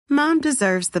Mom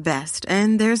deserves the best,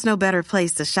 and there's no better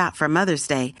place to shop for Mother's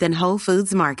Day than Whole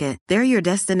Foods Market. They're your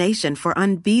destination for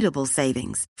unbeatable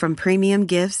savings, from premium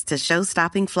gifts to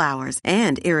show-stopping flowers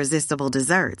and irresistible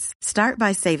desserts. Start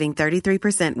by saving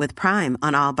 33% with Prime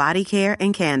on all body care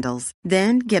and candles.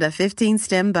 Then get a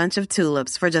 15-stem bunch of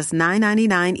tulips for just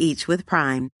 $9.99 each with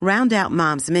Prime. Round out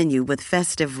Mom's menu with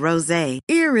festive rosé,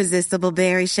 irresistible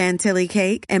berry chantilly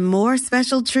cake, and more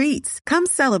special treats. Come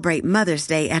celebrate Mother's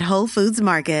Day at Whole Foods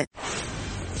Market.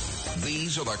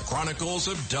 These are the Chronicles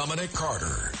of Dominic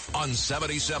Carter on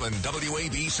 77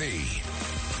 WABC.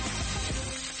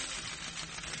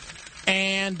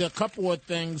 And a couple of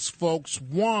things, folks.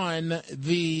 One,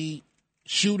 the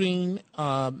shooting,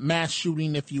 mass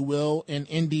shooting, if you will, in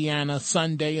Indiana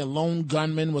Sunday. A lone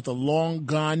gunman with a long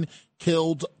gun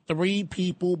killed 3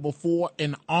 people before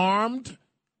an armed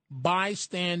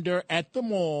bystander at the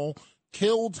mall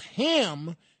killed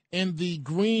him in the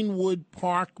Greenwood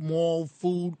Park Mall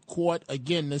food court.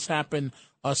 Again, this happened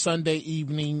Sunday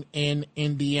evening in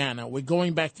Indiana. We're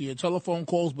going back to your telephone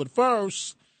calls, but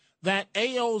first, that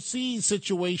AOC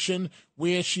situation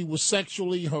where she was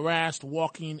sexually harassed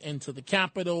walking into the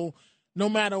Capitol. No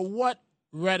matter what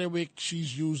rhetoric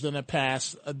she's used in the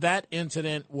past, that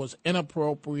incident was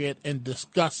inappropriate and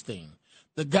disgusting.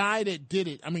 The guy that did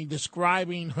it,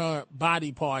 describing her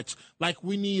body parts like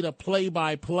we need a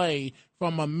play-by-play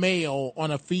from a male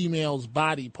on a female's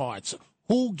body parts.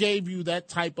 Who gave you that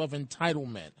type of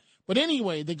entitlement? But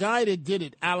anyway, the guy that did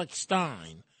it, Alex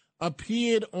Stein,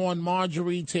 appeared on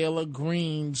Marjorie Taylor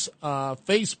Greene's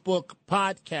Facebook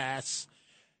podcast,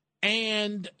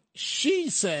 and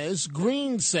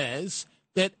Greene says,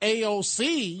 that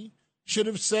AOC should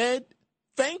have said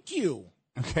thank you.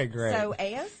 Okay, great. So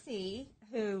AOC,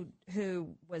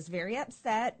 who was very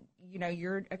upset,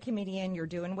 you're a comedian, you're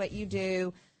doing what you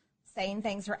do, saying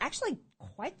things are actually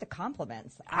quite the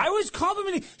compliments. I was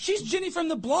complimenting. She's Jenny from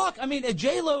the block.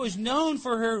 J-Lo is known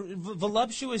for her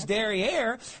voluptuous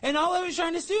derriere, and all I was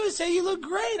trying to do is say you look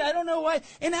great. I don't know why.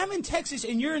 And I'm in Texas,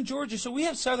 and you're in Georgia, so we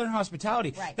have Southern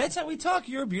hospitality. Right. That's how we talk.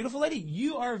 You're a beautiful lady.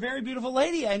 You are a very beautiful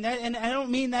lady, and I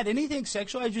don't mean that anything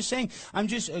sexual. I'm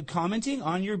just commenting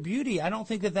on your beauty. I don't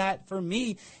think that for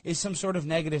me is some sort of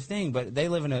negative thing, but they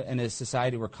live in a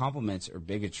society where compliments are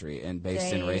bigotry and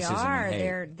based in racism and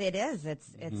hate. It is.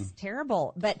 It's terrible.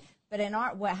 But in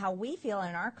how we feel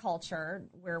in our culture,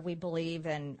 where we believe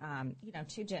in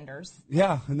two genders.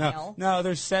 Yeah, male, no,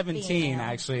 there's 17 female.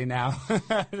 Actually now.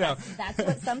 No. That's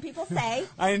what some people say.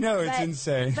 I know, it's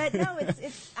insane. But no,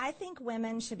 it's. I think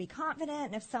women should be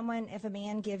confident, and if a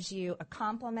man gives you a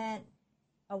compliment,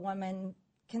 a woman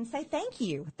can say thank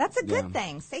you. That's a good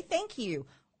thing. Say thank you.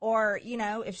 Or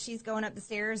if she's going up the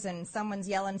stairs and someone's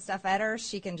yelling stuff at her,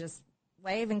 she can just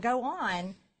wave and go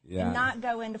on. Yeah. And not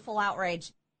go into full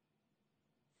outrage.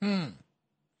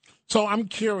 So I'm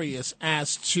curious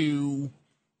as to,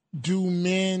 do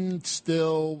men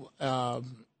still,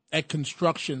 at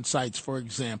construction sites, for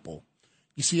example,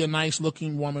 you see a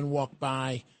nice-looking woman walk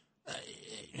by.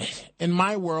 In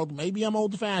my world, maybe I'm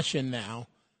old-fashioned now.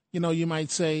 You might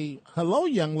say, hello,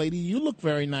 young lady, you look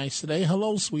very nice today.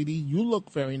 Hello, sweetie, you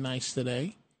look very nice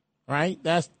today. Right?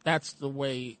 That's the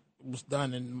way was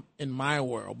done in my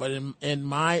world, but in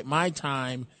my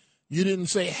time, you didn't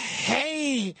say,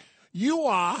 hey, you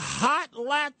are a hot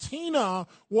Latina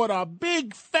with a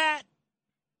big fat,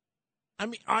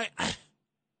 and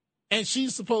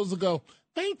she's supposed to go,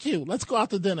 thank you, let's go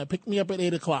out to dinner, pick me up at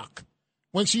 8 o'clock,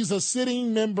 when she's a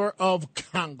sitting member of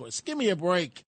Congress. Give me a break.